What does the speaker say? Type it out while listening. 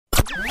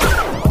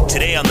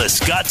Today on The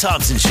Scott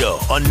Thompson Show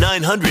on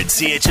 900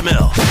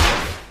 CHML.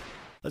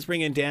 Let's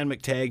bring in Dan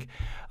McTeague,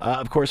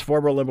 of course,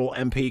 former Liberal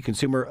MP,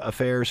 consumer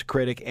affairs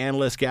critic,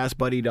 analyst,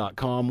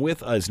 GasBuddy.com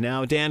with us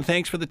now. Dan,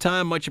 thanks for the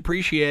time. Much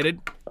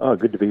appreciated. Oh,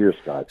 good to be here,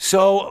 Scott.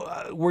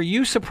 So, were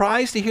you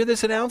surprised to hear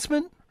this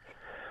announcement?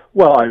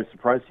 Well, I was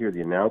surprised to hear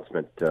the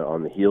announcement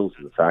on the heels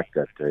of the fact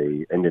that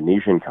an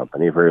Indonesian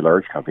company, a very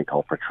large company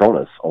called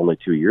Petronas, only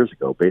 2 years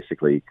ago,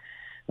 basically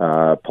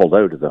pulled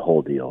out of the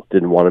whole deal.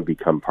 Didn't want to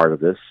become part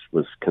of this,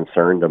 was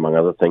concerned, among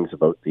other things,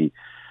 about the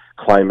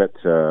climate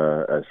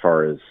as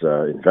far as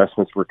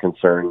investments were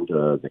concerned,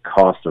 the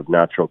cost of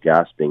natural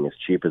gas being as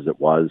cheap as it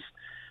was.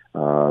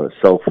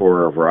 So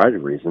for a variety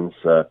of reasons,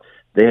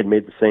 they had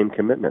made the same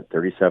commitment,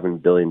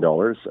 $37 billion,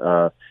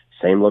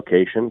 same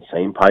location,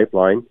 same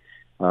pipeline.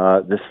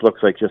 This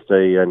looks like just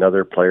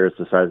another player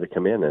has decided to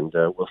come in, and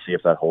we'll see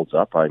if that holds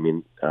up. I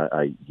mean,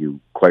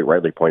 you quite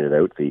rightly pointed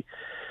out the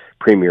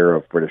Premier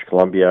of British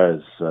Columbia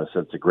has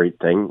said it's a great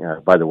thing.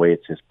 By the way,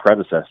 it's his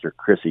predecessor,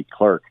 Chrissy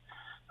Clark,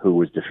 who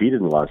was defeated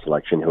in the last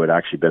election, who had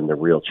actually been the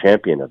real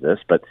champion of this.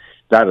 But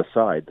that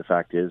aside, the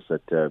fact is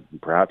that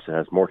perhaps it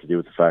has more to do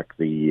with the fact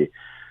the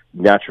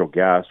natural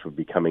gas would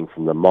be coming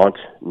from the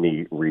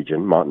Montney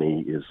region.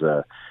 Montney is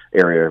an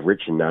area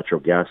rich in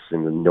natural gas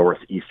in the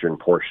northeastern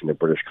portion of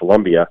British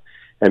Columbia,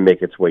 and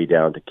make its way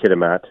down to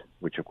Kitimat,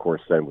 which of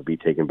course then would be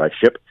taken by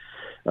ship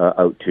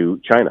out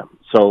to China.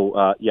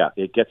 So,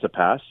 it gets a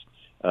pass.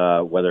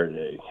 Whether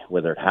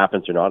it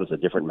happens or not is a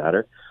different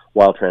matter.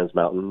 While Trans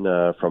Mountain,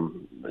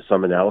 from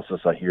some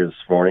analysis I hear this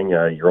morning,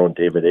 your own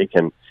David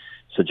Aiken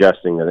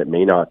suggesting that it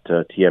may not,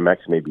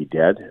 TMX may be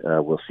dead.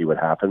 We'll see what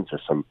happens.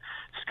 There's some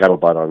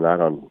scuttlebutt on that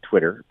on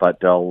Twitter,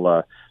 but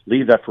I'll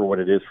leave that for what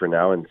it is for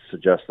now and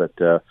suggest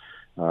that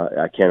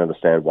I can't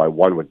understand why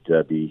one would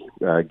be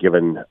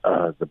given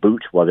the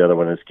boot while the other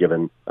one is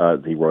given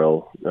the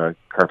royal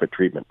carpet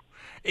treatment.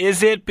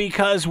 Is it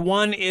because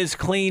one is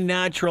clean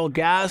natural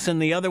gas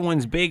and the other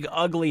one's big,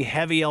 ugly,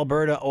 heavy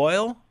Alberta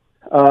oil?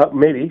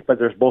 Maybe, but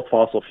there's both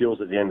fossil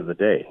fuels at the end of the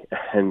day.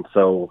 And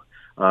so,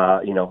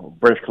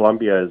 British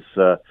Columbia is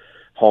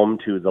home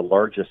to the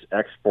largest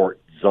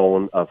export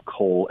zone of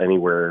coal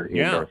anywhere in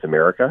North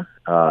America.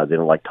 They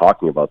don't like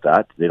talking about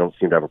that. They don't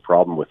seem to have a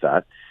problem with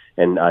that.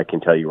 And I can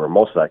tell you where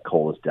most of that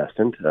coal is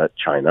destined,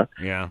 China,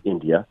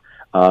 India.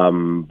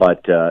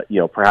 But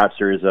perhaps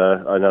there is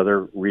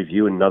another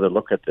review and another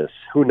look at this.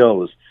 Who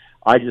knows?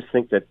 I just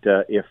think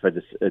that if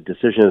a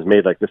decision is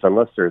made like this,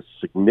 unless there's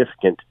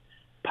significant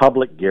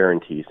public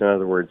guarantees, in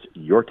other words,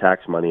 your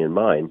tax money and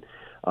mine,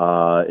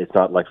 it's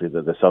not likely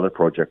that this other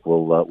project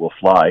will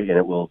fly, and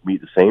it will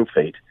meet the same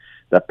fate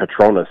that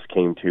Petronas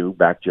came to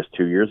back just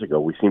 2 years ago.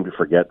 We seem to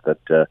forget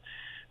that,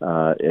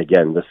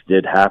 again, this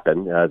did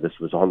happen. This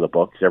was on the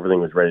books.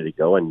 Everything was ready to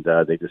go, and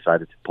they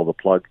decided to pull the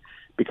plug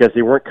because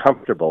they weren't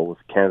comfortable with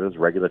Canada's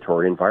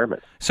regulatory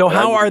environment. So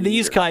how are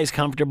these guys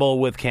comfortable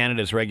with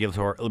Canada's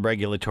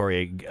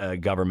regulatory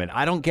government?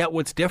 I don't get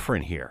what's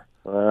different here.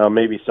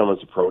 Maybe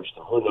someone's approached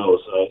them. Who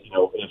knows?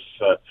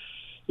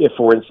 If,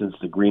 for instance,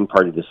 the Green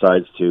Party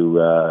decides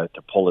to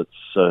pull its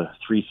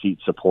 3-seat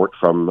support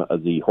from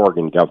the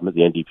Horgan government,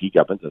 the NDP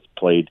government that's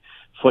played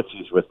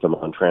footsies with them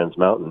on Trans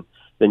Mountain,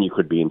 then you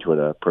could be into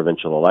a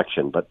provincial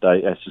election. But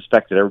I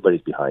suspect that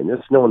everybody's behind this.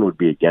 No one would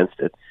be against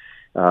it.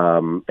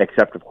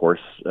 Except, of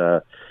course,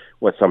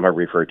 what some have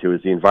referred to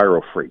as the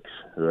enviro freaks,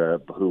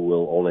 who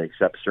will only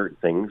accept certain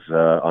things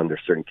under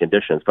certain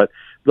conditions. But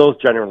those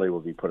generally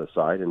will be put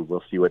aside, and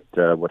we'll see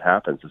what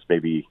happens. This may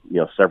be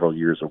several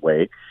years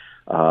away.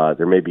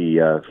 There may be,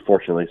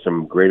 fortunately,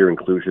 some greater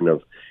inclusion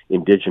of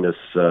Indigenous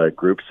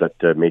groups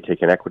that may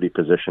take an equity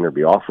position or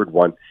be offered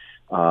one.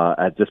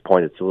 At this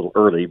point, it's a little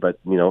early, but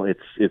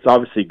it's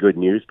obviously good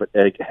news. But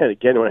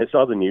again, when I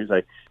saw the news,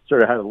 I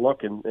sort of had a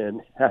look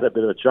and had a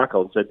bit of a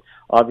chuckle and said,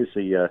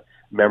 obviously,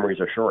 memories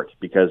are short,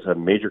 because a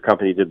major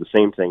company did the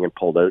same thing and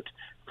pulled out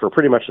for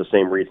pretty much the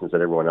same reasons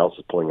that everyone else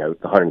is pulling out.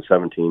 The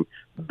 $117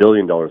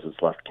 billion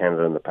that's left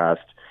Canada in the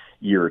past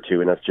year or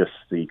two, and that's just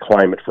the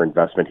climate for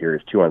investment here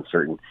is too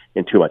uncertain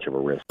and too much of a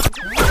risk.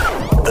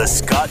 The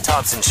Scott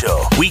Thompson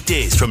Show,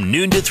 weekdays from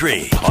noon to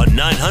 3 on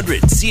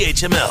 900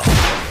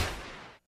 CHML.